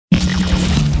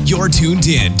You're tuned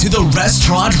in to the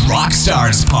Restaurant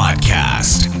Rockstars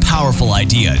podcast. Powerful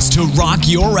ideas to rock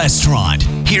your restaurant.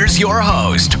 Here's your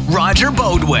host, Roger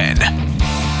Beaudoin.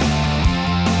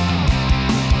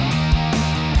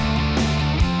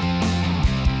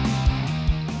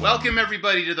 Welcome,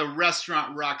 everybody, to the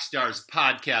Restaurant Rockstars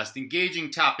podcast,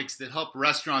 engaging topics that help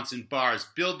restaurants and bars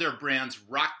build their brands,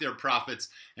 rock their profits,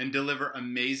 and deliver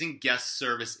amazing guest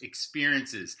service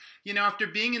experiences. You know, after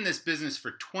being in this business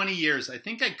for 20 years, I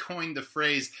think I coined the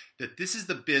phrase that this is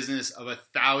the business of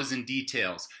 1,000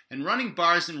 details. And running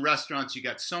bars and restaurants, you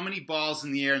got so many balls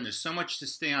in the air and there's so much to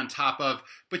stay on top of,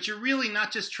 but you're really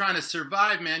not just trying to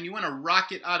survive, man. You want to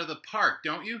rock it out of the park,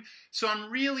 don't you? So I'm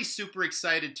really super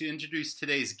excited to introduce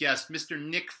today's guest, Mr.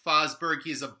 Nick Fosberg.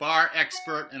 He is a bar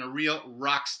expert and a real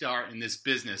rock star in this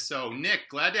business. So Nick,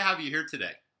 glad to have you here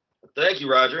today. Thank you,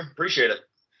 Roger. Appreciate it.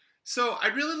 So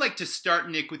I'd really like to start,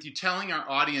 Nick, with you telling our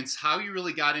audience how you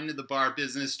really got into the bar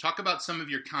business. Talk about some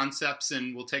of your concepts,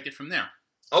 and we'll take it from there.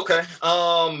 Okay.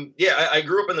 I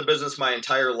grew up in the business my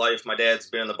entire life. My dad's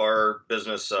been in the bar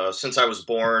business since I was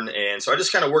born, and so I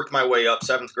just kind of worked my way up.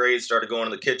 7th grade, started going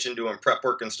to the kitchen, doing prep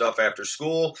work and stuff after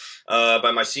school.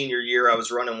 By my senior year, I was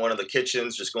running one of the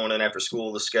kitchens, just going in after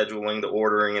school, the scheduling, the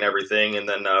ordering, and everything, and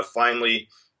then finally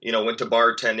went to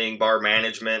bartending, bar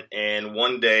management, and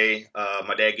one day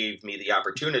my dad gave me the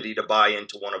opportunity to buy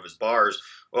into one of his bars.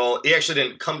 Well, he actually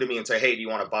didn't come to me and say, "Hey, do you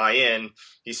want to buy in?"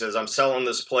 He says, "I'm selling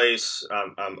this place.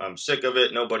 I'm sick of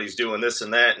it. Nobody's doing this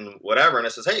and that and whatever." And I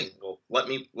says, "Hey, well, let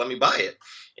me buy it."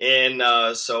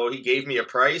 And so he gave me a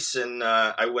price, and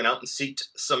I went out and sought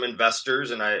some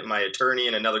investors, and my attorney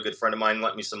and another good friend of mine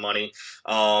lent me some money.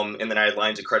 And then I had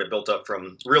lines of credit built up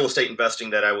from real estate investing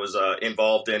that I was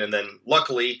involved in. And then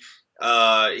luckily,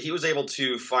 he was able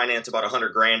to finance about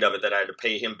 $100,000 of it that I had to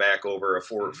pay him back over a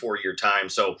four-year time.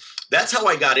 So that's how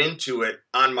I got into it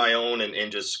on my own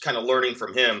and just kind of learning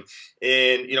from him.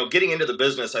 And, getting into the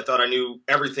business, I thought I knew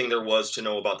everything there was to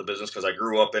know about the business because I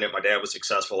grew up in it. My dad was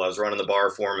successful. I was running the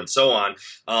bar for him and so on.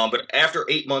 But after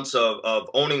 8 months of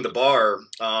owning the bar,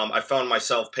 I found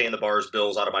myself paying the bar's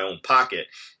bills out of my own pocket.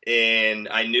 And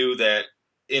I knew that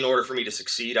in order for me to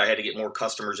succeed, I had to get more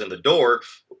customers in the door,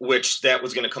 which that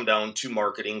was going to come down to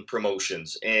marketing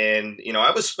promotions. And,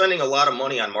 I was spending a lot of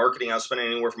money on marketing. I was spending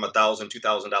anywhere from $1,000,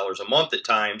 $2,000 a month at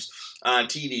times on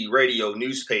TV, radio,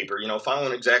 newspaper,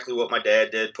 following exactly what my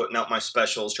dad did, putting out my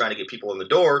specials, trying to get people in the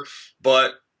door.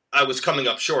 But I was coming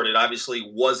up short. It obviously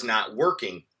was not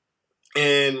working.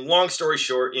 And long story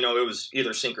short, it was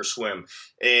either sink or swim.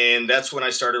 And that's when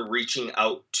I started reaching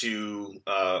out to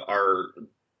our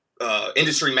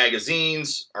industry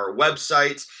magazines, our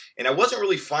websites, and I wasn't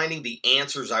really finding the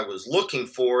answers I was looking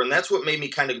for, and that's what made me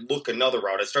kind of look another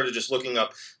route. I started just looking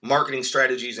up marketing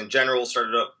strategies in general,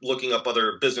 started looking up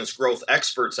other business growth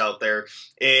experts out there,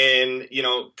 and,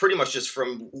 pretty much just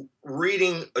from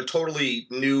reading a totally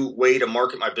new way to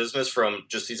market my business from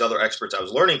just these other experts I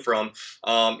was learning from,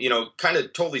 kind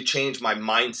of totally changed my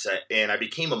mindset, and I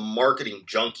became a marketing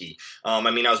junkie. I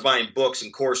was buying books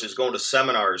and courses, going to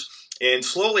seminars. And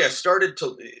slowly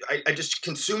I just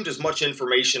consumed as much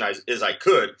information as I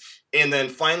could. And then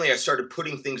finally I started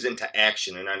putting things into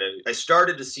action. And I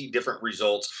started to see different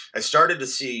results. I started to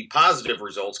see positive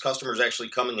results, customers actually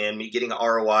coming in, me getting an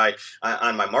ROI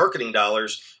on my marketing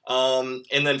dollars. And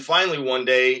then finally one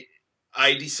day,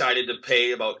 I decided to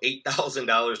pay about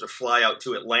 $8,000 to fly out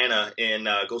to Atlanta and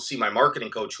go see my marketing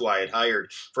coach who I had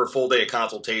hired for a full day of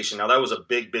consultation. Now, that was a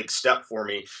big, big step for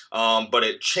me, but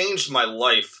it changed my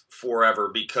life forever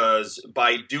because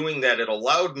by doing that, it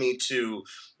allowed me to,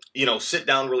 sit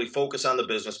down, really focus on the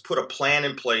business, put a plan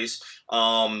in place.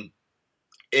 And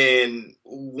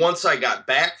once I got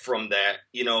back from that,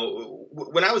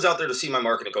 when I was out there to see my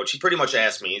marketing coach, he pretty much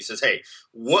asked me, he says, "Hey,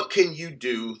 what can you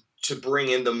do to bring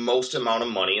in the most amount of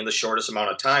money in the shortest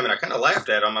amount of time?" And I kind of laughed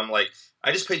at him. I'm like,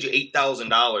 "I just paid you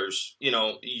 $8,000.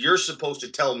 You're supposed to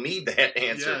tell me that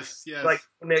answer." Yes. Like,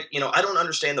 "Nick, I don't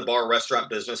understand the bar restaurant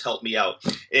business. Help me out."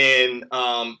 And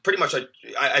pretty much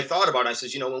I thought about it. I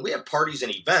says, when we have parties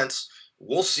and events,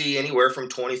 we'll see anywhere from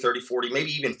 20, 30, 40,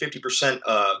 maybe even 50%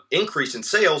 increase in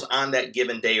sales on that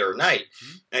given day or night.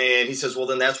 Mm-hmm. And he says, well,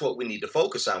 then that's what we need to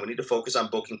focus on. We need to focus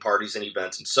on booking parties and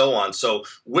events and so on. So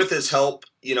with his help,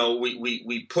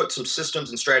 we put some systems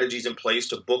and strategies in place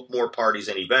to book more parties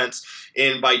and events.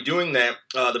 And by doing that,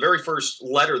 the very first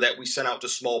letter that we sent out to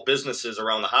small businesses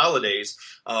around the holidays,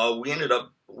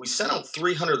 we sent out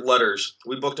 300 letters.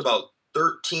 We booked about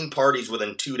 13 parties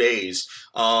within 2 days.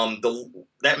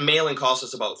 That mailing cost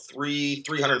us about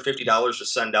 $350 to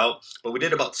send out, but we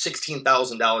did about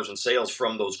 $16,000 in sales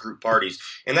from those group parties.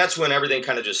 And that's when everything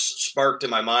kind of just sparked in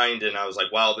my mind, and I was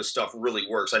like, wow, this stuff really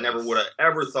works. I never would have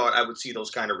ever thought I would see those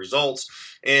kind of results.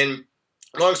 And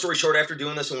long story short, after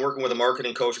doing this and working with a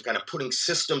marketing coach and kind of putting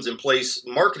systems in place,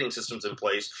 marketing systems in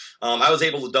place, I was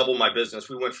able to double my business.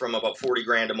 We went from about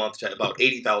 $40,000 a month to about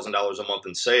 $80,000 a month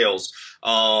in sales.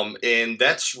 And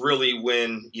that's really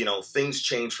when, things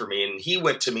changed for me. And he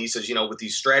went to me, he says, with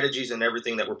these strategies and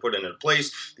everything that we're putting into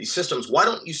place, these systems, why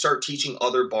don't you start teaching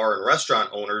other bar and restaurant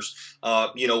owners,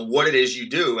 what it is you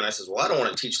do? And I says, well, I don't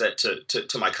want to teach that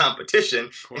to my competition.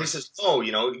 And he says,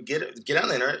 get on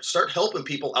the internet, start helping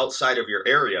people outside of your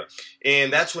area.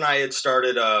 And that's when I had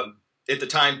started, at the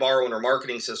time, Bar Owner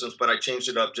Marketing Systems, but I changed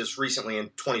it up just recently in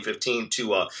 2015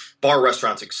 to Bar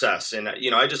Restaurant Success. And,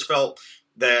 I just felt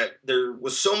that there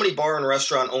was so many bar and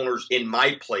restaurant owners in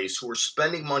my place who were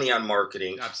spending money on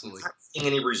marketing, absolutely, not seeing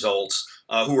any results,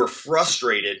 who were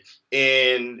frustrated.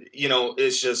 And,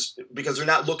 it's just because they're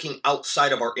not looking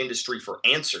outside of our industry for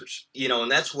answers,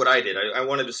 and that's what I did. I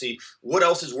wanted to see what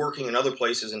else is working in other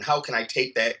places and how can I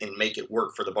take that and make it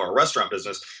work for the bar restaurant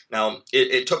business. Now,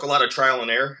 it took a lot of trial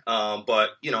and error,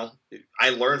 but, I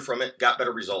learned from it, got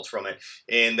better results from it.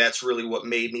 And that's really what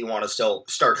made me want to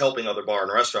start helping other bar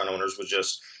and restaurant owners was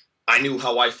just, I knew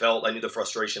how I felt. I knew the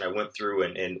frustration I went through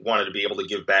and wanted to be able to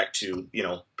give back to,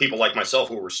 people like myself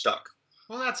who were stuck.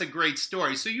 Well, that's a great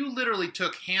story. So you literally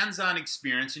took hands-on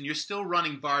experience and you're still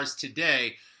running bars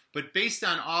today, but based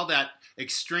on all that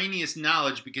extraneous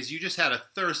knowledge, because you just had a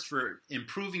thirst for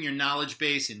improving your knowledge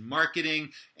base in marketing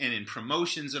and in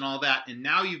promotions and all that, and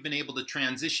now you've been able to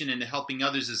transition into helping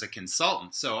others as a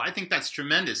consultant. So I think that's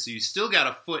tremendous. So you still got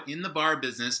a foot in the bar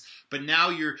business, but now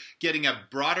you're getting a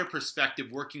broader perspective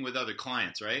working with other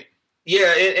clients, right?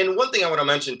 Yeah, and one thing I want to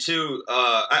mention too,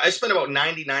 I spend about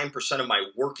 99% of my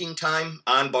working time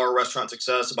on Bar Restaurant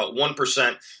Success, about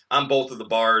 1% on both of the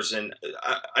bars, and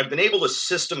I've been able to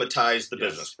systematize the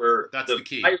business. That's the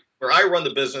key. Where I run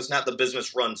the business, not the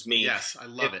business runs me. Yes, I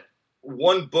love it.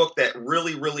 One book that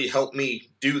really, really helped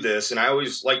me do this, and I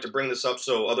always like to bring this up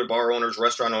so other bar owners,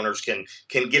 restaurant owners can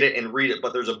get it and read it,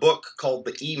 but there's a book called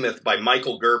The E-Myth by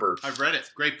Michael Gerber. I've read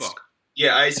it. Great book.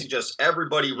 Yeah, I suggest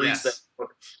everybody reads that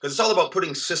book because it's all about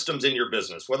putting systems in your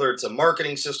business, whether it's a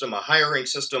marketing system, a hiring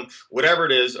system, whatever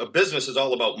it is. A business is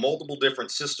all about multiple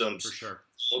different systems. For sure.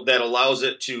 That allows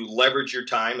it to leverage your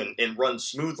time and run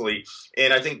smoothly.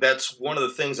 And I think that's one of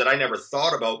the things that I never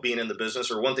thought about being in the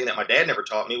business, or one thing that my dad never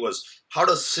taught me was how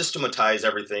to systematize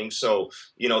everything. So,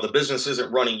 the business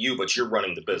isn't running you, but you're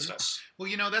running the business.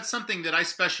 Well, that's something that I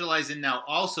specialize in now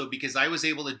also because I was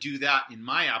able to do that in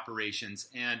my operations.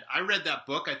 And I read that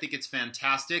book. I think it's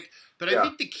fantastic. But I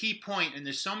think the key point, and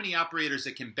there's so many operators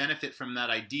that can benefit from that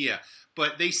idea,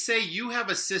 but they say you have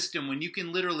a system when you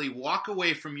can literally walk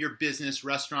away from your business,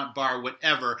 restaurant, bar,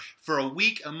 whatever, for a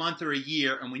week, a month, or a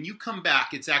year. And when you come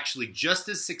back, it's actually just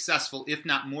as successful, if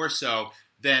not more so,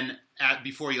 than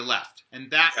before you left. And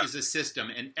that is a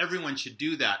system, and everyone should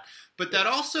do that. But that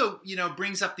also,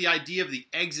 brings up the idea of the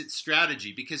exit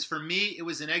strategy, because for me, it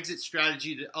was an exit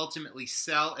strategy to ultimately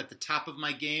sell at the top of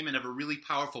my game and have a really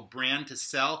powerful brand to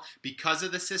sell because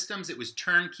of the systems. It was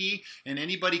turnkey, and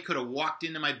anybody could have walked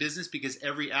into my business because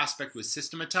every aspect was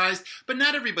systematized. But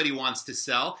not everybody wants to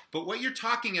sell. But what you're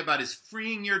talking about is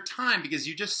freeing your time, because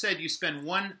you just said you spend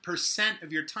 1%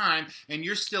 of your time and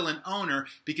you're still an owner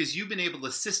because you've been able to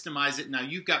systemize it. Now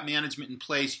you've got management in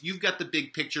place, you've got the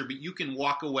big picture, but you can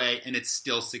walk away and it's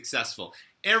still successful.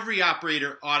 Every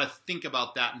operator ought to think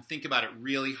about that and think about it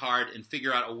really hard and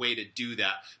figure out a way to do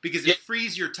that because it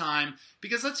frees your time.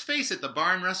 Because let's face it, the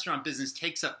bar and restaurant business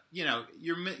takes up,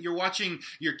 you're watching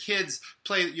your kids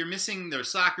play, you're missing their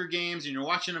soccer games and you're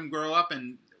watching them grow up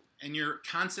and you're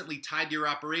constantly tied to your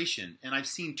operation. And I've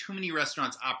seen too many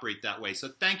restaurants operate that way. So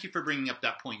thank you for bringing up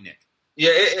that point, Nick.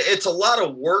 Yeah, it's a lot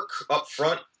of work up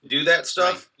front to do that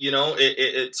stuff. Right.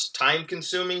 It's time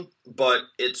consuming, but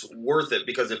it's worth it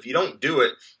because if you don't do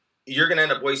it, you're going to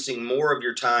end up wasting more of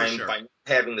your time by not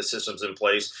having the systems in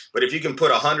place. But if you can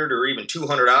put 100 or even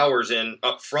 200 hours in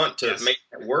up front to make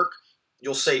that work,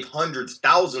 you'll save hundreds,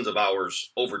 thousands of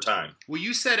hours over time. Well,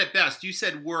 you said it best. You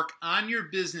said work on your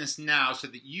business now so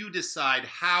that you decide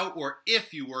how or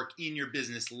if you work in your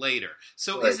business later.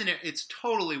 So isn't it, it's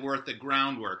totally worth the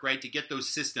groundwork, right, to get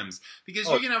those systems because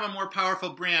you're going to have a more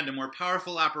powerful brand, a more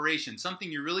powerful operation,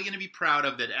 something you're really going to be proud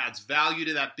of that adds value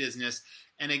to that business.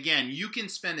 And again, you can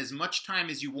spend as much time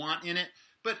as you want in it.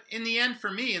 But in the end, for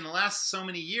me, in the last so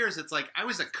many years, it's like I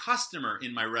was a customer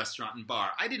in my restaurant and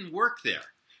bar. I didn't work there.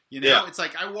 Yeah. It's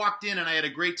like I walked in and I had a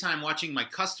great time watching my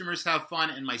customers have fun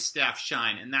and my staff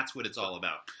shine, and that's what it's all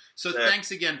about. So thanks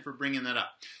again for bringing that up.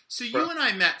 So you and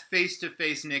I met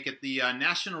face-to-face, Nick, at the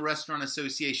National Restaurant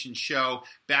Association show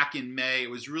back in May.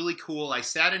 It was really cool. I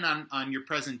sat in on your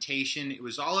presentation. It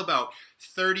was all about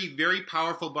 30 very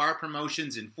powerful bar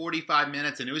promotions in 45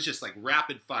 minutes, and it was just like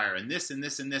rapid fire, and this and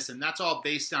this and this, and that's all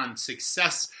based on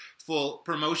successful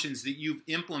promotions that you've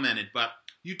implemented. But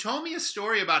you told me a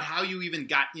story about how you even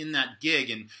got in that gig,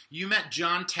 and you met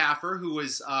John Taffer, who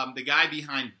was the guy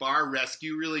behind Bar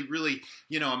Rescue. Really, really,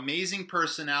 amazing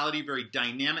personality, very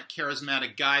dynamic,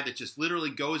 charismatic guy that just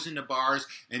literally goes into bars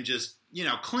and just,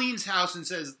 cleans house and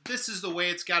says, this is the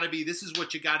way it's got to be. This is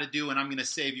what you got to do, and I'm going to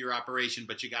save your operation,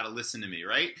 but you got to listen to me,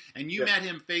 right? And you met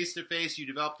him face to face. You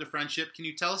developed a friendship. Can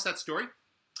you tell us that story?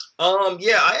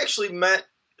 I actually met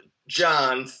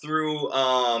John through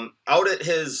out at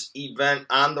his event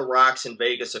on the Rocks in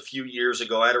Vegas a few years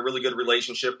ago. I had a really good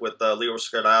relationship with Leo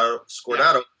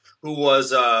Scordato, who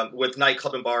was with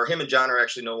Nightclub and Bar. Him and John are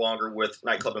actually no longer with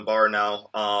Nightclub and Bar now,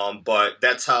 but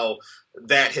that's how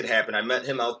that had happened. I met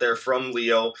him out there from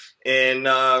Leo, and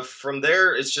from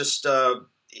there it's just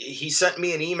he sent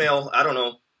me an email, I don't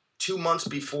know, 2 months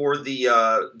before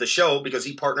the show, because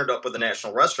he partnered up with the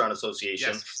National Restaurant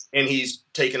Association, and he's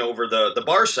taken over the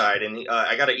bar side. And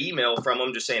I got an email from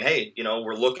him just saying, hey,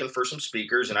 we're looking for some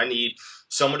speakers, and I need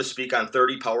someone to speak on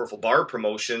 30 powerful bar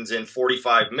promotions in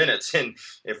 45 minutes. And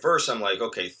at first I'm like,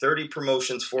 okay, 30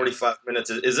 promotions, 45 minutes.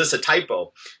 Is this a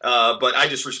typo? But I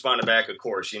just responded back, of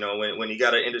course. When you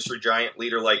got an industry giant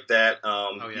leader like that,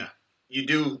 you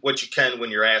do what you can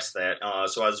when you're asked that.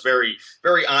 So I was very,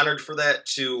 very honored for that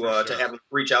to have him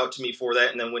reach out to me for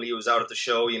that. And then when he was out at the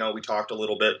show, we talked a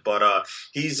little bit. But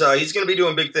he's going to be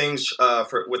doing big things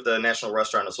with the National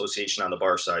Restaurant Association on the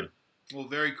bar side. Well,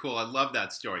 very cool. I love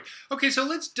that story. Okay, so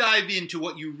let's dive into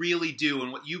what you really do and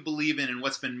what you believe in and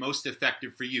what's been most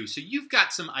effective for you. So you've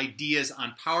got some ideas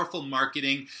on powerful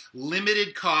marketing,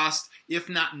 limited cost, if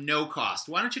not no cost.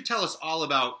 Why don't you tell us all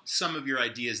about some of your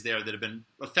ideas there that have been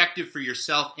effective for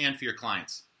yourself and for your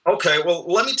clients? Okay, well,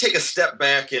 let me take a step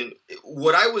back. And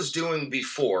what I was doing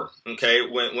before,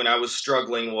 when I was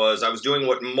struggling, was I was doing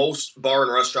what most bar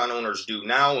and restaurant owners do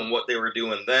now, and what they were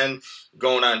doing then,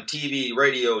 going on TV,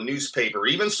 radio, newspaper,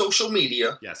 even social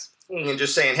media. Yes. And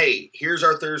just saying, hey, here's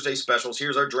our Thursday specials,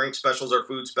 here's our drink specials, our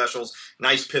food specials,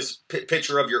 nice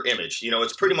picture of your image.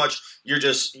 It's pretty much, you're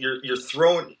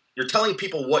telling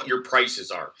people what your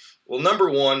prices are. Well, number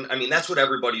one, that's what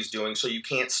everybody's doing, so you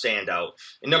can't stand out.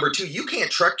 And number two, you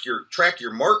can't track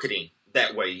your marketing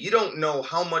that way. You don't know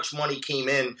how much money came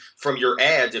in from your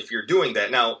ads if you're doing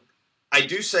that. Now, I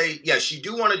do say, yes, you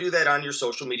do want to do that on your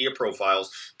social media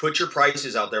profiles. Put your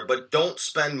prices out there, but don't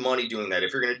spend money doing that.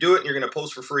 If you're going to do it and you're going to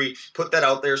post for free, put that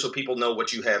out there so people know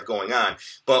what you have going on.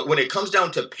 But when it comes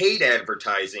down to paid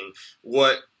advertising,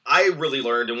 what I really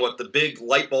learned, and what the big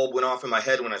light bulb went off in my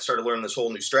head when I started learning this whole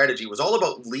new strategy, was all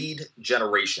about lead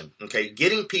generation,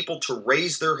 getting people to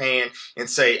raise their hand and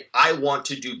say, I want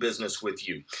to do business with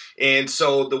you. And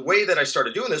so the way that I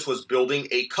started doing this was building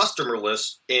a customer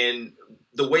list. And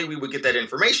the way we would get that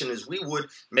information is we would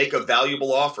make a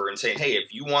valuable offer and say, hey,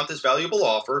 if you want this valuable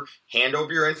offer, hand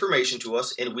over your information to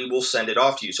us and we will send it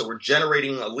off to you. So we're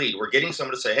generating a lead. We're getting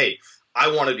someone to say, hey,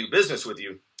 I want to do business with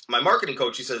you. My marketing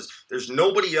coach, he says, there's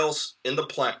nobody else on the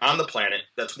planet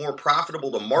that's more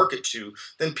profitable to market to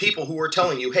than people who are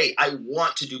telling you, hey, I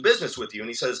want to do business with you. And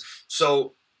he says,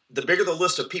 so the bigger the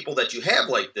list of people that you have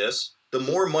like this, the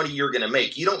more money you're going to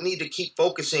make. You don't need to keep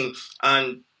focusing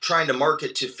on trying to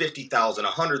market to 50,000,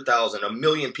 100,000, a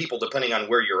million people, depending on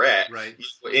where you're at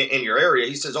in your area.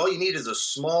 He says all you need is a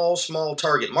small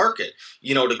target market,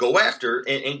 to go after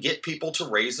and get people to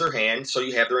raise their hand so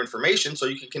you have their information so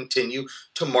you can continue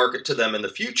to market to them in the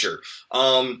future.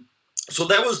 So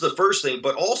that was the first thing.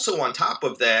 But also on top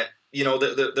of that,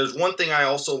 there's one thing I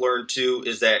also learned too,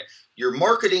 is that your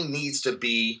marketing needs to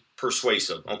be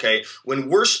persuasive, When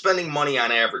we're spending money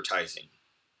on advertising,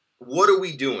 what are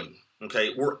we doing?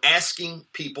 We're asking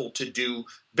people to do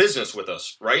business with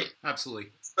us, right?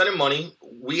 Absolutely. Spending money,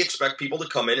 we expect people to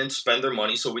come in and spend their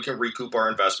money so we can recoup our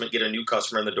investment, get a new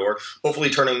customer in the door,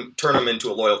 hopefully turn them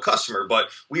into a loyal customer.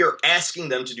 But we are asking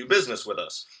them to do business with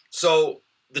us. So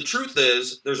the truth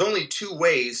is, there's only two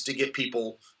ways to get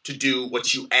people to do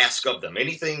what you ask of them.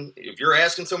 If you're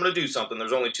asking someone to do something,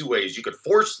 there's only two ways. You could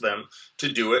force them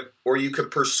to do it, or you could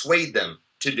persuade them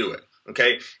to do it.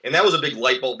 And that was a big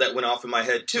light bulb that went off in my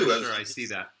head too. Sure, I see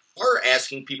that. We're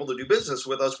asking people to do business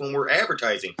with us when we're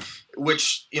advertising,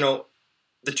 which,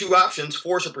 the two options,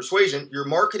 force or persuasion, your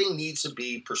marketing needs to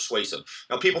be persuasive.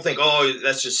 Now, people think, oh,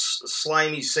 that's just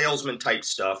slimy salesman type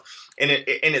stuff. And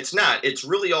it's not. It's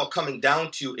really all coming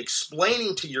down to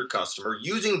explaining to your customer,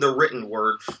 using the written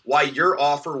word, why your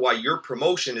offer, why your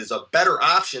promotion is a better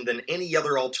option than any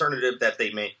other alternative that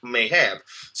they may have.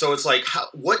 So it's like,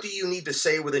 what do you need to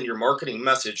say within your marketing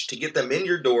message to get them in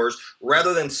your doors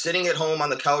rather than sitting at home on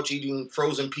the couch eating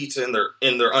frozen pizza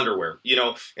in their underwear?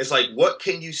 It's like, what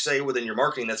can you say within your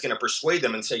marketing that's going to persuade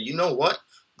them and say, you know what?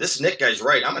 This Nick guy's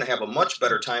right. I'm going to have a much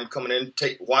better time coming in,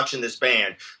 watching this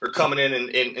band, or coming in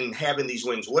and having these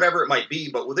wings, whatever it might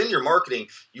be. But within your marketing,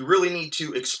 you really need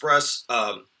to express,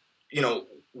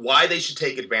 why they should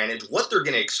take advantage, what they're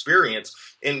going to experience,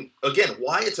 and again,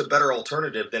 why it's a better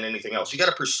alternative than anything else. You got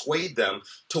to persuade them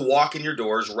to walk in your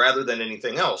doors rather than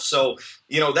anything else. So,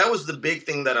 that was the big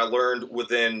thing that I learned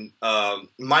within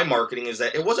my marketing, is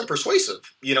that it wasn't persuasive.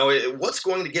 What's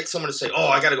going to get someone to say, oh,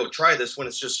 I got to go try this, when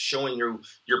it's just showing you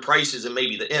your prices and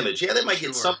maybe the image? Yeah, that might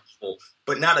get some people,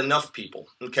 but not enough people.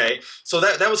 Okay. So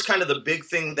that was kind of the big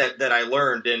thing that I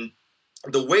learned. And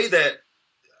the way that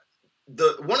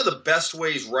one of the best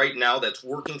ways right now that's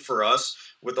working for us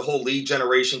with the whole lead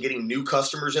generation, getting new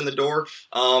customers in the door,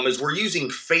 is we're using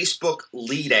Facebook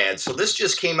lead ads. So this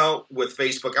just came out with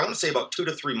Facebook, I want to say about 2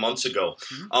 to 3 months ago.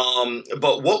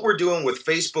 But what we're doing with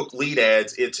Facebook lead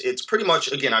ads, it's pretty much,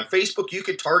 again, on Facebook, you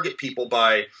could target people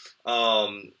by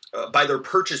their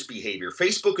purchase behavior.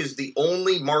 Facebook is the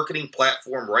only marketing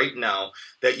platform right now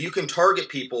that you can target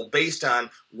people based on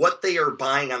what they are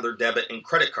buying on their debit and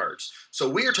credit cards. So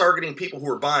we are targeting people who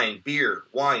are buying beer,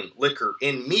 wine, liquor,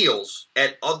 and meals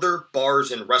at other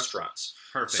bars and restaurants.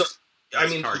 Perfect. So,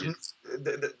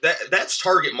 that's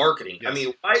target marketing. Yes.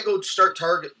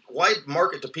 Why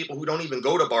market to people who don't even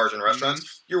go to bars and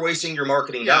restaurants? You're wasting your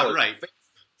marketing dollars. Right.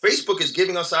 Facebook is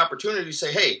giving us the opportunity to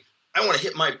say, hey, I want to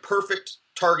hit my perfect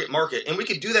target market, and we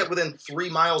could do that within 3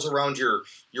 miles around your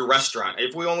restaurant.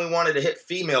 If we only wanted to hit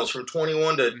females from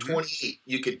 21 to 28,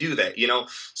 you could do that,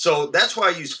 So that's why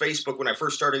I use Facebook when I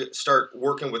first start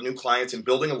working with new clients and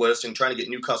building a list and trying to get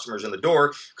new customers in the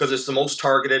door, because it's the most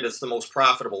targeted, it's the most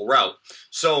profitable route.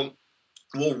 So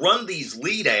we'll run these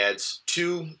lead ads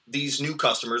to these new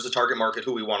customers, the target market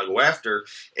who we want to go after.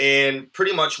 And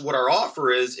pretty much what our offer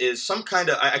is some kind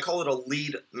of, I call it a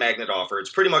lead magnet offer. It's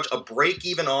pretty much a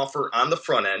break-even offer on the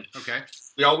front end. Okay.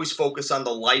 We always focus on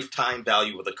the lifetime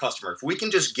value of the customer. If we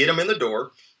can just get them in the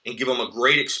door and give them a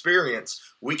great experience,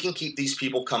 we can keep these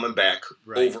people coming back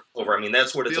over. I mean,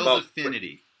 that's what it's about. Build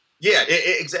affinity. Yeah,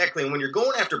 exactly. And when you're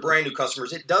going after brand new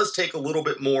customers, it does take a little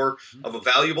bit more of a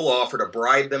valuable offer to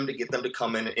bribe them, to get them to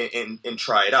come in and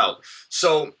try it out.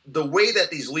 So the way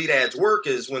that these lead ads work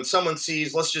is when someone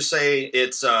sees, let's just say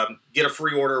it's get a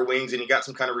free order of wings, and you got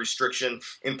some kind of restriction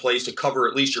in place to cover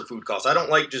at least your food costs. I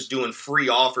don't like just doing free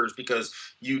offers, because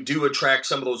you do attract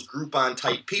some of those Groupon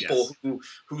type people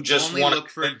who just want to look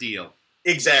for a deal.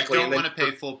 Exactly. Don't want to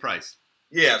pay full price.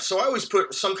 Yeah, so I always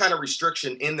put some kind of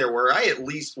restriction in there where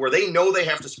they know they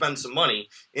have to spend some money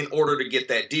in order to get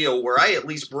that deal, where I at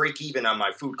least break even on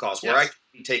my food costs, where I can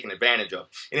be taken advantage of.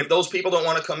 And if those people don't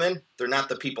want to come in, they're not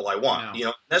the people I want.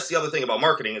 No. That's the other thing about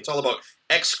marketing. It's all about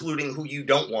excluding who you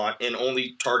don't want and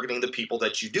only targeting the people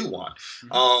that you do want.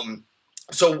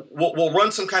 So we'll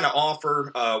run some kind of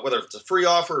offer, whether it's a free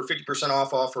offer or 50%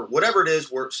 off offer, whatever it is,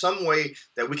 where some way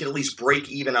that we can at least break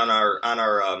even on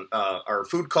our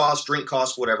food costs, drink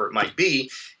costs, whatever it might be.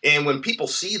 And when people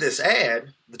see this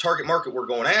ad, the target market we're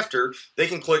going after, they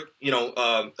can click,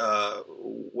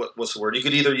 what's the word? You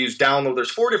could either use download. There's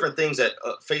 4 different things that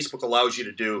Facebook allows you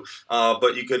to do,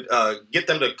 but you could get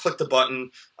them to click the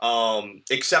button,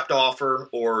 accept offer,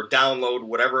 or download,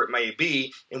 whatever it may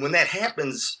be. And when that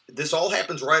happens, this all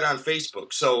happens right on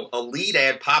Facebook. So a lead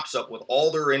ad pops up with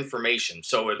all their information.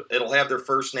 So it'll have their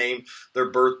first name, their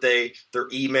birthday, their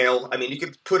email. I mean, you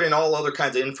could put in all other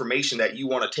kinds of information that you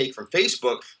want to take from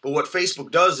Facebook. But what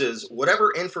Facebook does is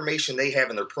whatever information they have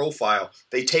in their profile,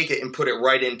 they take it and put it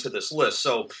right into this list.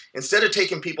 So instead of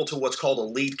taking people to what's called a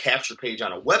lead capture page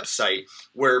on a website,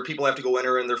 where people have to go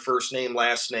enter in their first name,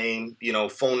 last name,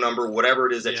 phone number, whatever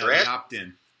it is that you're at. Opt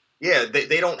in. Yeah,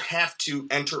 they don't have to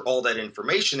enter all that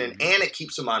information in, and it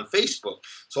keeps them on Facebook.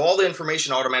 So all the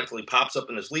information automatically pops up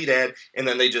in this lead ad, and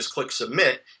then they just click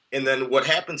submit. And then what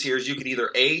happens here is you could either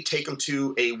A, take them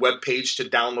to a web page to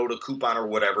download a coupon or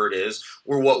whatever it is,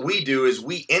 or what we do is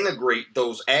we integrate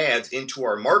those ads into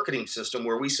our marketing system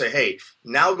where we say, hey,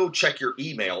 now go check your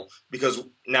email because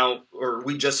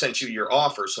we just sent you your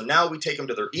offer. So now we take them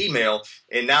to their email,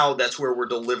 and now that's where we're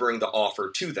delivering the offer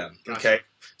to them. Okay.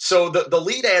 So the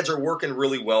lead ads are working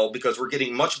really well because we're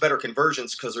getting much better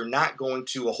conversions because they're not going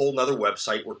to a whole nother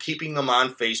website. We're keeping them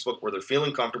on Facebook where they're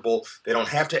feeling comfortable. They don't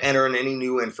have to enter in any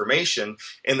new information.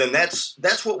 And then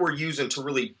that's what we're using to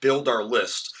really build our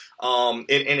list. And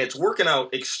it's working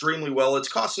out extremely well. It's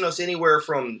costing us anywhere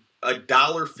from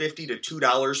 $1.50 to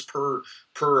 $2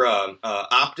 per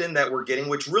opt-in that we're getting,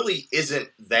 which really isn't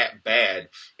that bad.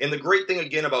 And the great thing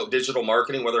again about digital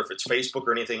marketing, whether if it's Facebook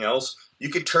or anything else, you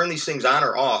could turn these things on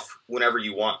or off whenever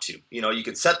you want to. You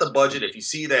could set the budget. If you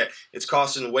see that it's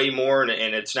costing way more and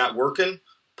it's not working,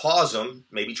 pause them,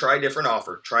 maybe try a different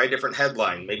offer, try a different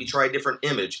headline, maybe try a different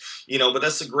image, but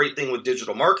that's the great thing with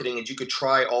digital marketing is you could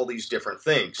try all these different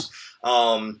things.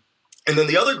 And then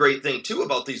the other great thing too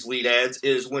about these lead ads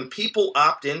is when people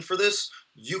opt in for this,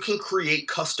 you can create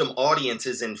custom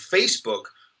audiences in Facebook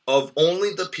of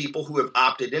only the people who have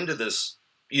opted into this,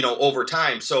 over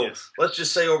time. So Let's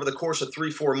just say over the course of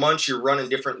 3-4 months, you're running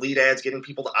different lead ads, getting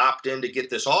people to opt in to get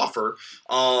this offer.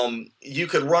 You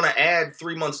could run an ad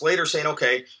 3 months later saying,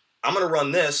 okay, I'm going to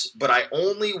run this, but I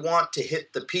only want to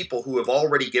hit the people who have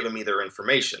already given me their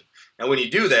information. Now, when you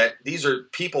do that, these are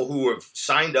people who have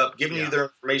signed up, given you their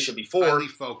information before. Highly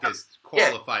focused,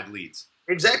 qualified leads.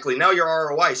 Exactly. Now your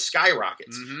ROI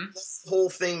skyrockets. Mm-hmm. That's the whole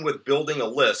thing with building a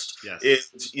list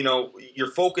is,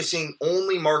 you're focusing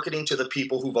only marketing to the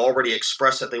people who've already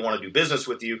expressed that they want to do business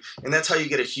with you. And that's how you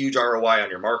get a huge ROI on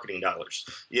your marketing dollars.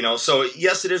 So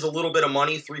yes, it is a little bit of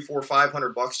money, $300, $400,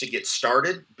 $500 to get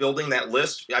started building that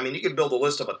list. I mean, you could build a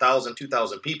list of 1,000,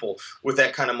 2,000 people with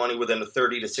that kind of money within a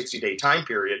 30 to 60 day time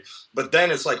period. But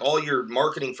then it's like all your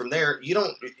marketing from there,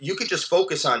 you could just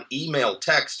focus on email,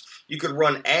 text. You could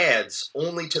run ads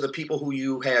only to the people who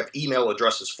you have email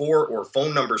addresses for or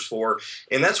phone numbers for.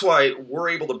 And that's why we're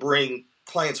able to bring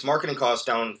clients' marketing costs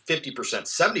down 50%,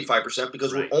 75%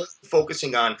 because we're only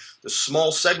focusing on the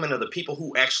small segment of the people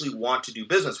who actually want to do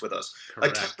business with us.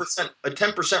 Correct. A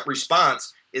 10%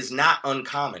 response is not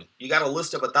uncommon. You got a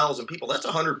list of 1,000 people. That's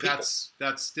 100 people.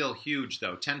 That's still huge,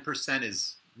 though. 10%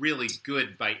 is really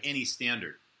good by any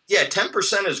standard. Yeah,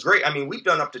 10% is great. I mean, we've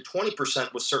done up to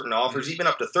 20% with certain offers, even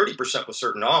up to 30% with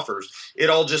certain offers. It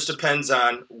all just depends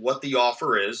on what the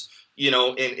offer is,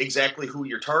 and exactly who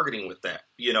you're targeting with that,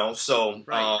 So,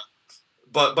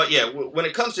 but yeah, when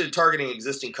it comes to targeting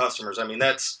existing customers, I mean,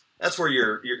 that's where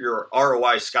your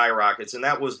ROI skyrockets, and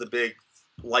that was the big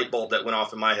light bulb that went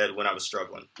off in my head when I was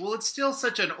struggling. Well, it's still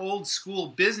such an old school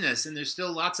business, and there's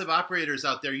still lots of operators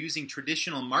out there using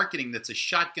traditional marketing that's a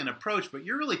shotgun approach, but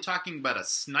you're really talking about a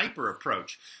sniper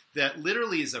approach that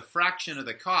literally is a fraction of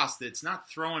the cost. That's not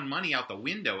throwing money out the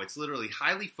window. It's literally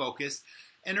highly focused.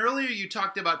 And earlier you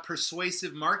talked about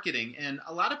persuasive marketing, and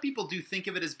a lot of people do think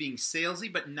of it as being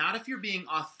salesy, but not if you're being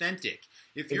authentic.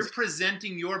 If you're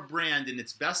presenting your brand in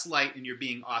its best light and you're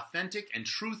being authentic and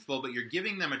truthful, but you're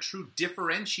giving them a true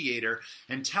differentiator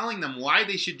and telling them why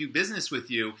they should do business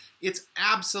with you, it's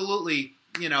absolutely,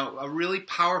 a really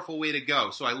powerful way to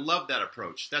go. So I love that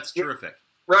approach. That's terrific.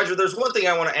 Roger, there's one thing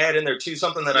I want to add in there too,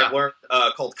 something that I've learned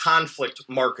called conflict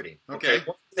marketing. Okay. One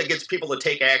thing that gets people to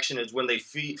take action is when they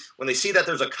see that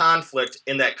there's a conflict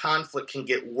and that conflict can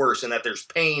get worse and that there's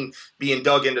pain being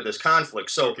dug into this conflict.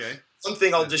 So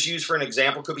something I'll just use for an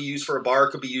example could be used for a bar,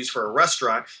 could be used for a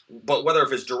restaurant, but whether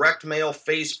if it's direct mail,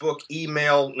 Facebook,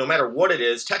 email, no matter what it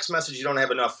is, text message, you don't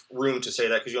have enough room to say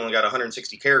that because you only got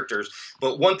 160 characters.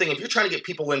 But one thing, if you're trying to get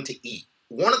people in to eat,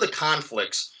 one of the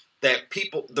conflicts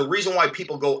the reason why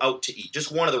people go out to eat,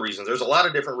 just one of the reasons. There's a lot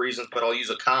of different reasons, but I'll use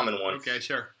a common one. Okay,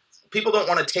 sure. People don't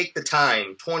want to take the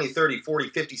time, 20, 30, 40,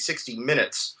 50, 60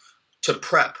 minutes to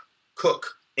prep,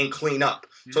 cook, and clean up.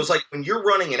 Mm-hmm. So it's like when you're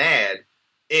running an ad,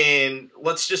 and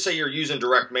let's just say you're using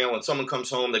direct mail and someone comes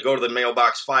home, they go to the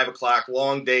mailbox, 5 o'clock,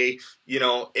 long day,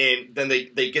 and then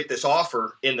they get this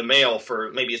offer in the mail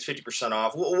for maybe it's 50%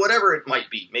 off, whatever it might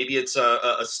be. Maybe it's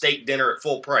a steak dinner at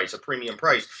full price, a premium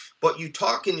price. But you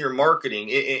talk in your marketing,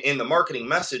 in the marketing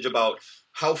message about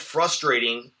how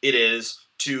frustrating it is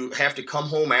to have to come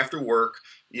home after work,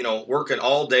 working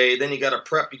all day, then you got to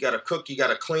prep, you got to cook, you got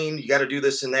to clean, you got to do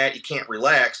this and that, you can't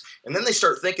relax. And then they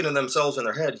start thinking to themselves in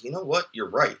their head, you know what, you're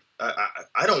right.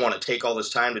 I don't want to take all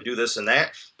this time to do this and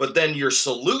that. But then your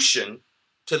solution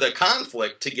to the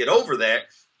conflict to get over that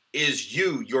is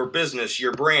you, your business,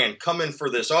 your brand. Come in for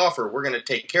this offer. We're going to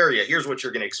take care of you. Here's what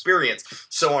you're going to experience,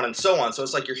 so on and so on. So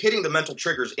it's like you're hitting the mental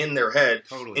triggers in their head.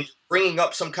 Totally. And bringing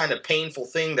up some kind of painful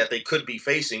thing that they could be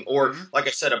facing. Or like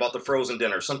I said about the frozen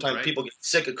dinner, sometimes people get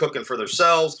sick of cooking for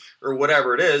themselves or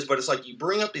whatever it is, but it's like you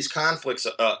bring up these conflicts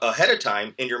ahead of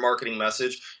time in your marketing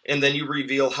message, and then you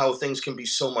reveal how things can be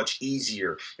so much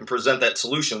easier and present that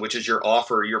solution, which is your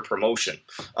offer or your promotion.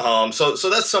 So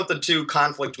that's something too,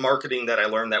 conflict marketing, that I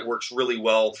learned that works really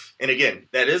well. And again,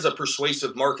 that is a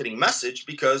persuasive marketing message,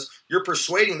 because you're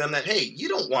persuading them that, hey, you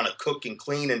don't want to cook and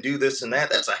clean and do this and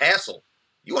that. That's a hassle.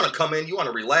 You want to come in, you want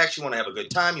to relax, you want to have a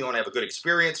good time, you want to have a good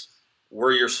experience.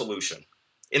 We're your solution.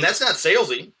 And that's not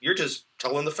salesy. You're just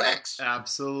telling the facts.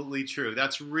 Absolutely true.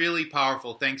 That's really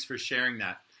powerful. Thanks for sharing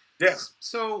that. Yeah.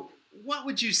 So what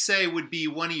would you say would be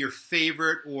one of your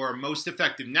favorite or most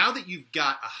effective, now that you've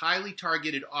got a highly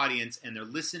targeted audience and they're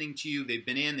listening to you, they've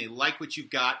been in, they like what you've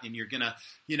got, and you're going to,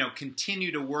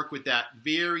 continue to work with that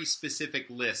very specific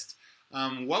list.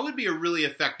 What would be a really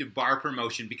effective bar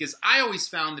promotion? Because I always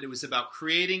found that it was about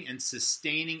creating and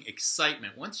sustaining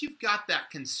excitement. Once you've got that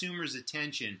consumer's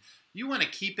attention, you want to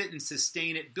keep it and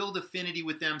sustain it, build affinity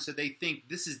with them so they think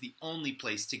this is the only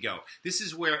place to go. This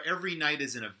is where every night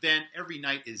is an event, every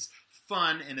night is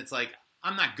fun, and it's like,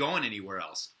 I'm not going anywhere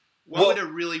else. What would a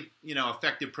really,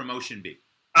 effective promotion be?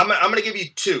 I'm going to give you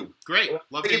two. Great.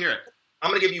 Love to hear it. I'm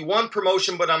going to give you one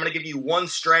promotion, but I'm going to give you one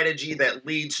strategy that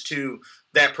leads to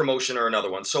that promotion or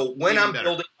another one. So when I'm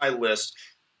building my list,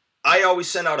 I always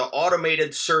send out an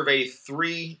automated survey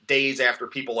 3 days after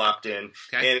people opt in.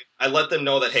 Okay. And I let them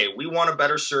know that, hey, we want to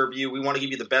better serve you. We want to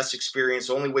give you the best experience.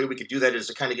 The only way we could do that is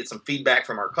to kind of get some feedback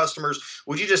from our customers.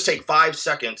 Would you just take 5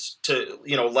 seconds to,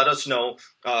 let us know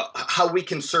how we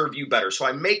can serve you better? So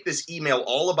I make this email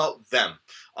all about them.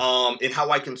 And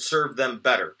how I can serve them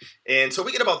better. And so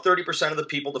we get about 30% of the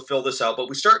people to fill this out, but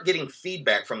we start getting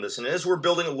feedback from this. And as we're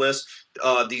building a list,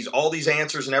 all these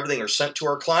answers and everything are sent to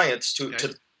our clients to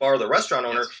bar, the restaurant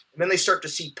owner, and then they start to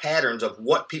see patterns of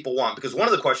what people want. Because one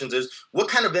of the questions is, what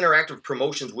kind of interactive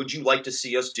promotions would you like to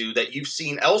see us do that you've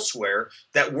seen elsewhere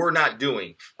that we're not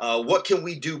doing? What can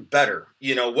we do better?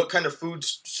 What kind of food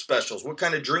specials? What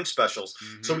kind of drink specials?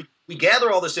 Mm-hmm. So we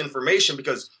gather all this information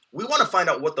because we want to find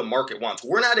out what the market wants.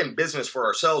 We're not in business for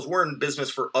ourselves. We're in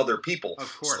business for other people.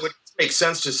 Of course. So it makes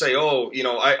sense to say,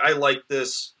 I like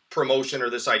this promotion or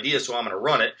this idea, so I'm going to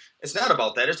run it. It's not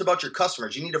about that. It's about your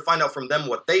customers. You need to find out from them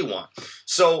what they want.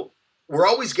 So we're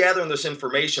always gathering this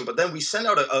information, but then we send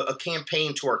out a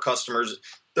campaign to our customers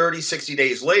 30, 60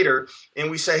 days later, and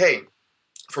we say, hey,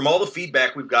 from all the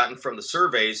feedback we've gotten from the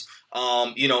surveys,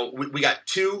 we got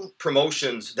 2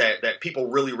 promotions that people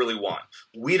really, really want.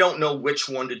 We don't know which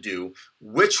one to do.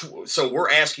 So we're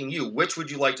asking you, which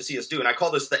would you like to see us do? And I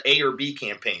call this the A or B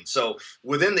campaign. So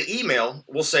within the email,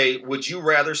 we'll say, would you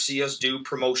rather see us do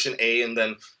promotion A, and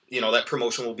then that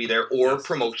promotion will be there, or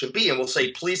promotion B. And we'll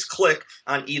say, please click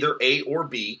on either A or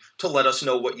B to let us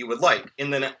know what you would like.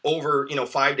 And then over,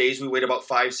 5 days, we wait about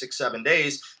 5, 6, 7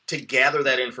 days to gather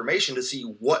that information to see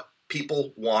what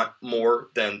people want more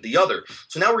than the other.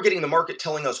 So now we're getting the market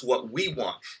telling us what we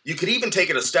want. You could even take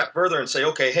it a step further and say,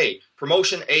 okay, hey,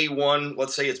 promotion A1,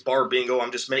 let's say it's bar bingo.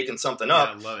 I'm just making something up.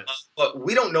 I love it. But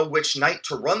we don't know which night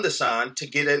to run this on to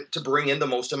get it to bring in the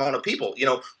most amount of people.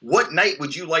 What night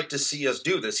would you like to see us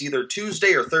do this? Either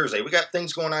Tuesday or Thursday. We got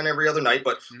things going on every other night,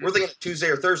 but we're thinking Tuesday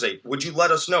or Thursday. Would you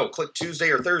let us know? Click Tuesday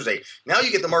or Thursday. Now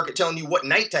you get the market telling you what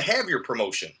night to have your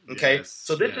promotion. Okay. Yes,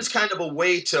 so this is kind of a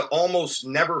way to almost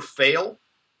never fail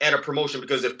at a promotion,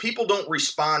 because if people don't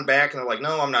respond back and they're like,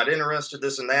 no, I'm not interested,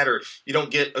 this and that, or you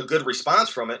don't get a good response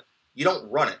from it, you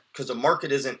don't run it, because the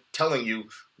market isn't telling you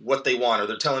what they want, or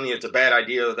they're telling you it's a bad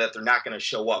idea, or that they're not going to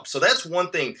show up. So that's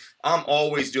one thing I'm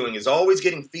always doing, is always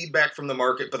getting feedback from the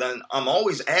market, but then I'm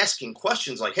always asking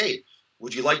questions like, hey,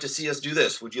 would you like to see us do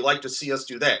this? Would you like to see us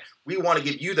do that? We want to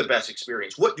give you the best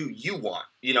experience. What do you want?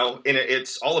 And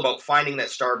it's all about finding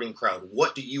that starving crowd.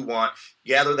 What do you want?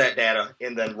 Gather that data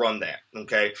and then run that.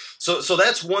 Okay. So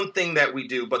that's one thing that we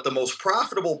do. But the most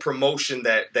profitable promotion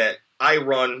that I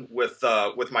run with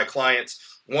my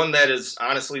clients, one that has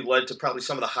honestly led to probably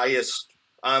some of the highest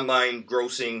online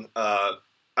grossing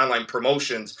online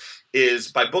promotions,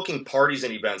 is by booking parties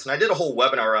and events. And I did a whole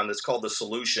webinar on this called The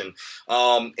Solution.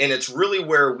 And it's really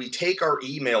where we take our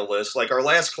email list, like our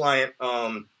last client,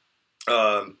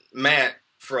 Matt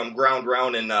from Ground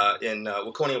Round in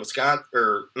Waconia, Wisconsin,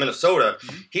 or Minnesota.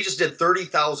 Mm-hmm. He just did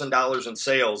 $30,000 in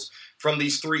sales from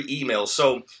these 3 emails.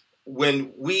 So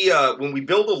when we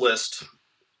build a list,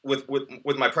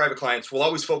 with my private clients, we'll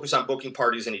always focus on booking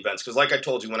parties and events. Because like I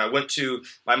told you, when I went to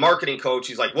my marketing coach,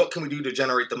 he's like, what can we do to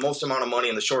generate the most amount of money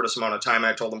in the shortest amount of time? And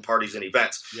I told him parties and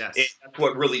events. Yes. And that's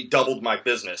what really doubled my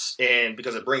business. And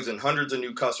because it brings in hundreds of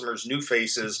new customers, new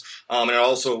faces, and it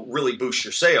also really boosts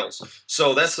your sales.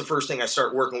 So that's the first thing I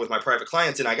start working with my private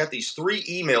clients. And I got these 3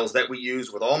 emails that we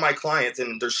use with all my clients.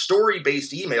 And they're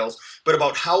story-based emails, but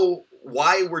about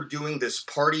why we're doing this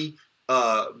party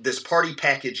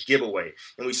package giveaway.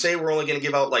 And we say we're only going to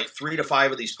give out like 3 to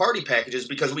 5 of these party packages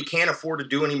because we can't afford to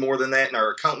do any more than that. And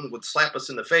our accountant would slap us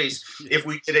in the face if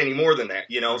we did any more than that,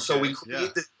 Okay. So we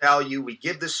create this value. We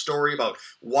give this story about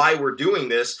why we're doing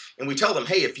this. And we tell them,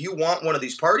 hey, if you want one of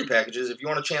these party packages, if you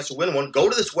want a chance to win one, go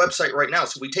to this website right now.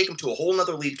 So we take them to a whole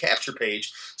nother lead capture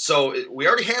page. So we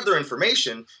already have their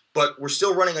information, but we're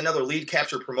still running another lead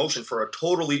capture promotion for a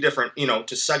totally different,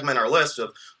 to segment our list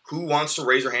of who wants to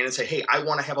raise their hand and say, hey, I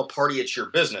want to have a party at your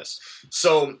business.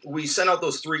 So we send out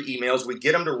those 3 emails. We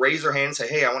get them to raise their hand and say,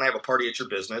 hey, I want to have a party at your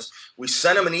business. We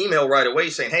send them an email right away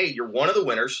saying, hey, you're one of the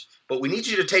winners, but we need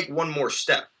you to take one more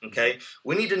step, okay?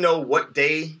 We need to know what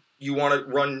day you want to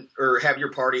run or have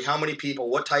your party, how many people,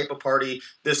 what type of party,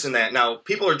 this and that. Now,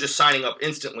 people are just signing up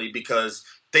instantly because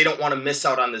they don't want to miss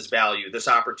out on this value, this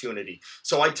opportunity.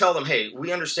 So I tell them, hey,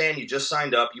 we understand you just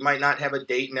signed up. You might not have a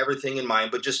date and everything in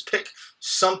mind, but just pick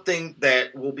something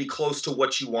that will be close to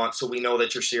what you want so we know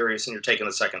that you're serious and you're taking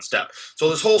the second step. So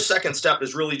this whole second step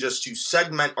is really just to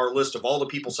segment our list of all the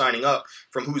people signing up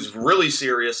from who's really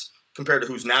serious compared to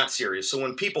who's not serious. So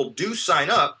when people do sign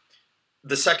up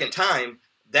the second time,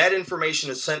 that information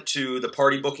is sent to the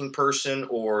party booking person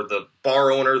or the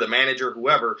bar owner, the manager,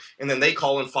 whoever, and then they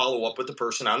call and follow up with the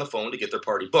person on the phone to get their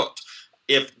party booked.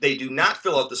 If they do not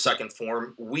fill out the second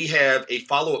form, we have a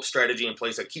follow-up strategy in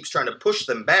place that keeps trying to push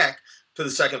them back to the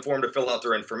second form to fill out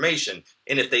their information.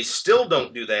 And if they still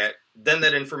don't do that, then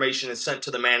that information is sent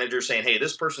to the manager saying, hey,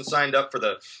 this person signed up for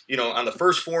on the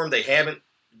first form, they haven't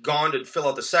gone to fill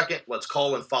out the second, let's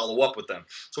call and follow up with them.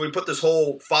 So we put this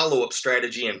whole follow-up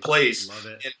strategy in place. Love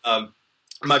it. And,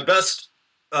 my best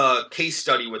case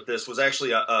study with this was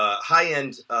actually a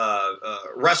high-end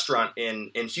restaurant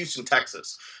in Houston,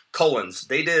 Texas. Cullen's.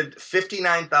 They did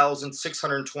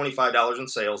 $59,625 in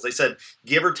sales. They said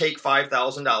give or take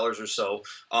 $5,000 or so,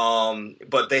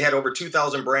 but they had over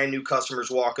 2,000 brand new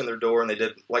customers walk in their door, and they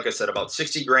did, like I said, about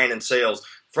 $60,000 in sales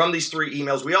from these 3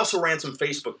 emails. We also ran some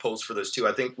Facebook posts for this too.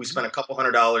 I think we spent a couple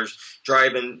 $100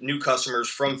 driving new customers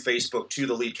from Facebook to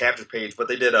the lead capture page, but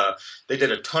they did a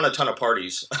ton of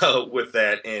parties with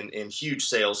that and huge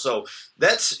sales. So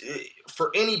that's for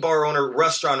any bar owner,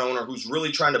 restaurant owner who's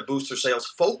really trying to boost their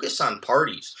sales. Focus on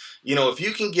parties. If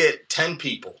you can get 10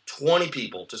 people, 20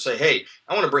 people to say, hey,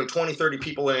 I want to bring 20, 30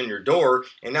 people in your door,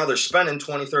 and now they're spending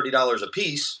 $20, $30 a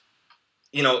piece.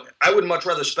 I would much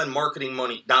rather spend marketing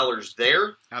dollars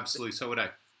there. Absolutely. So would I.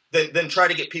 Than try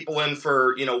to get people in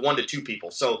for, 1 to 2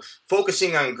 people. So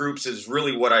focusing on groups is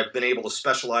really what I've been able to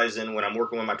specialize in when I'm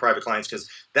working with my private clients, because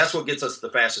that's what gets us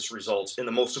the fastest results and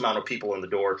the most amount of people in the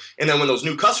door. And then when those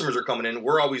new customers are coming in,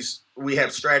 we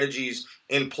have strategies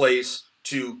in place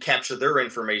to capture their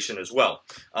information as well.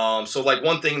 So like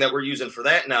one thing that we're using for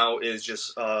that now is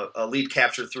just a lead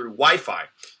capture through Wi-Fi.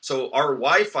 So our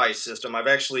Wi-Fi system, I've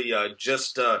actually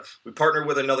we partnered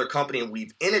with another company and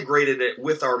we've integrated it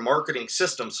with our marketing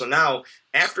system. So now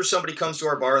after somebody comes to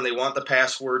our bar and they want the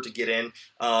password to get in,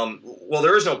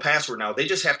 there is no password now. They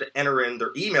just have to enter in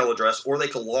their email address, or they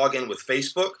can log in with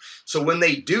Facebook. So when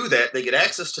they do that, they get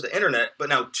access to the internet. But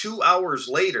now 2 hours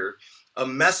later,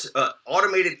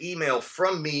 automated email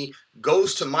from me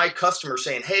goes to my customer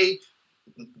saying, hey,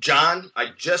 John,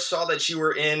 I just saw that you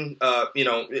were in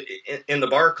the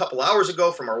bar a couple hours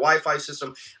ago from our Wi-Fi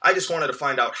system. I just wanted to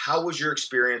find out, how was your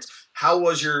experience? How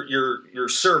was your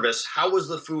service? How was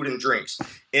the food and drinks?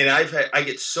 And I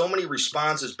get so many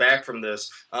responses back from this.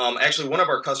 Actually, one of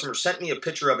our customers sent me a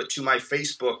picture of it to my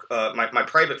Facebook, my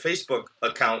private Facebook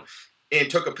account, and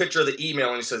took a picture of the email,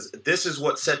 and he says, this is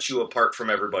what sets you apart from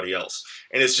everybody else.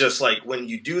 And it's just like when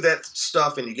you do that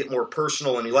stuff and you get more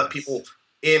personal and you let people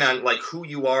in on like who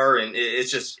you are, and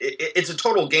it's a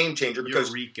total game changer because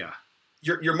Eureka.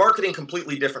 You're marketing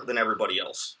completely different than everybody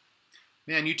else.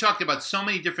 Man, you talked about so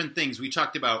many different things. We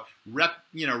talked about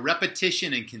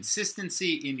repetition and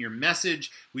consistency in your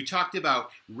message. We talked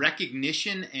about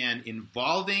recognition and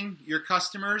involving your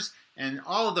customers. And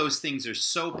all of those things are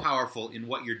so powerful in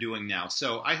what you're doing now.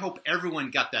 So I hope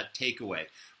everyone got that takeaway.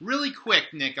 Really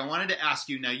quick, Nick, I wanted to ask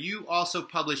you, now you also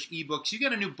publish ebooks. You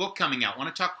got a new book coming out.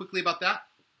 Want to talk quickly about that?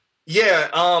 Yeah,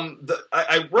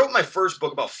 I wrote my first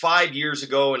book about 5 years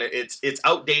ago, and it's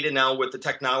outdated now with the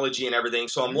technology and everything.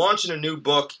 So I'm launching a new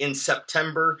book in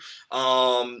September,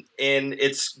 and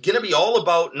it's going to be all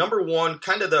about, number one,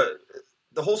 kind of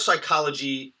the whole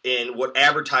psychology and what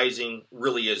advertising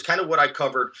really is, kind of what I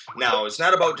covered now. It's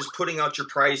not about just putting out your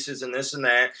prices and this and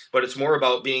that, but it's more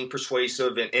about being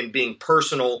persuasive and being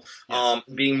personal,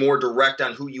 being more direct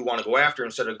on who you want to go after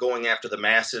instead of going after the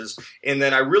masses. And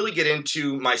then I really get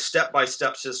into my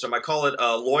step-by-step system. I call it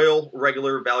loyal,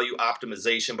 regular, value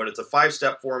optimization, but it's a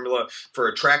 5-step formula for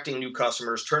attracting new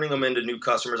customers, turning them into new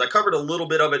customers. I covered a little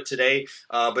bit of it today,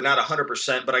 but not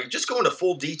 100%, but I just go into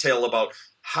full detail about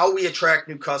how we attract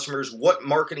new customers, what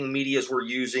marketing medias we're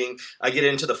using. I get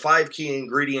into the 5 key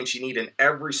ingredients you need in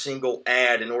every single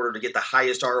ad in order to get the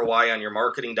highest ROI on your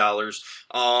marketing dollars.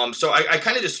 So I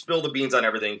kind of just spill the beans on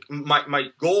everything. My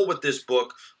goal with this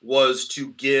book was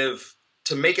to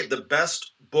make it the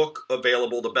best book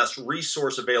available, the best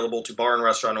resource available to bar and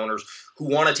restaurant owners who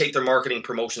want to take their marketing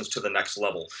promotions to the next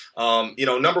level.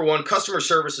 Number one, customer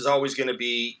service is always going to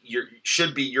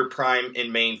should be your prime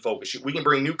and main focus. We can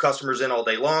bring new customers in all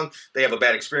day long. They have a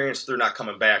bad experience. They're not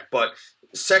coming back. But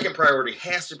second priority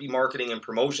has to be marketing and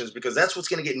promotions, because that's what's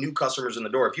going to get new customers in the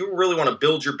door. If you really want to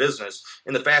build your business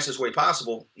in the fastest way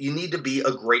possible, you need to be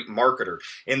a great marketer.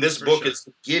 And this book is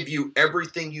to give you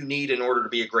everything you need in order to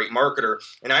be a great marketer.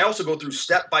 And I also go through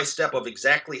step by step of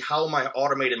exactly how my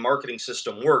automated marketing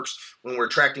system works when we're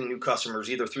attracting new customers,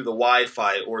 either through the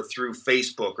Wi-Fi or through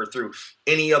Facebook or through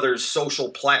any other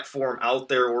social platform out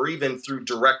there, or even through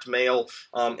direct mail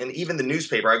and even the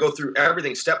newspaper. I go through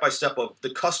everything step by step of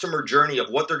the customer journey of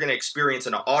what they're going to experience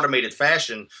in an automated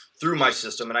fashion through my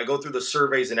system, and I go through the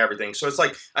surveys and everything. So it's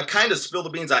like I kind of spill the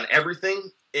beans on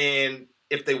everything, and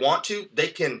if they want to, they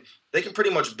can pretty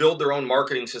much build their own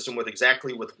marketing system with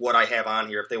what I have on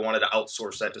here if they wanted to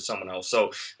outsource that to someone else.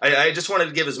 So I just wanted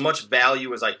to give as much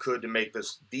value as I could to make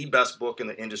this the best book in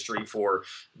the industry for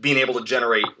being able to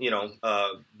generate,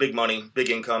 big money,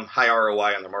 big income, high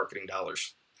ROI on their marketing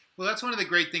dollars. Well, that's one of the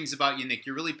great things about you, Nick.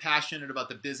 You're really passionate about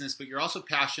the business, but you're also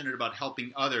passionate about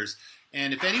helping others.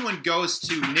 And if anyone goes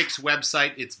to Nick's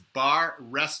website, it's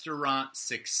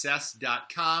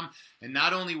barrestaurantsuccess.com. And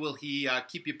not only will he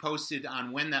keep you posted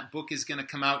on when that book is going to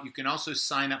come out, you can also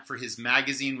sign up for his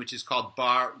magazine, which is called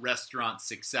Bar Restaurant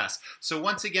Success. So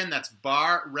once again, that's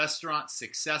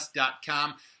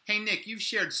barrestaurantsuccess.com. Hey, Nick, you've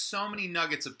shared so many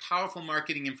nuggets of powerful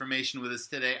marketing information with us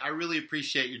today. I really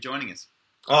appreciate you joining us.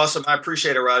 Awesome. I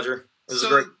appreciate it, Roger. This is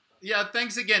great. Yeah,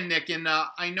 thanks again, Nick. And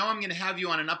I know I'm going to have you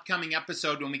on an upcoming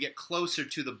episode when we get closer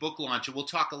to the book launch, and we'll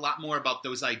talk a lot more about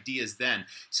those ideas then.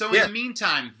 So in the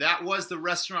meantime, that was the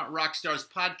Restaurant Rockstars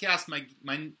podcast. My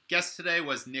guest today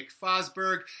was Nick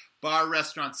Fosberg,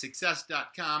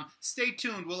 barrestaurantsuccess.com. Stay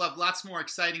tuned. We'll have lots more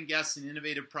exciting guests and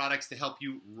innovative products to help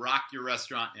you rock your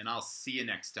restaurant, and I'll see you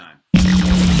next time.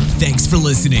 Thanks for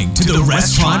listening to the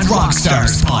Restaurant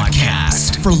Rockstars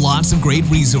podcast. For lots of great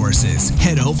resources,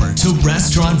 head over to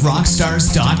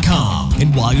restaurantrockstars.com.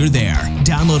 And while you're there,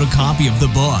 download a copy of the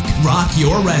book, Rock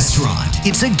Your Restaurant.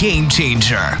 It's a game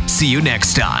changer. See you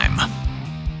next time.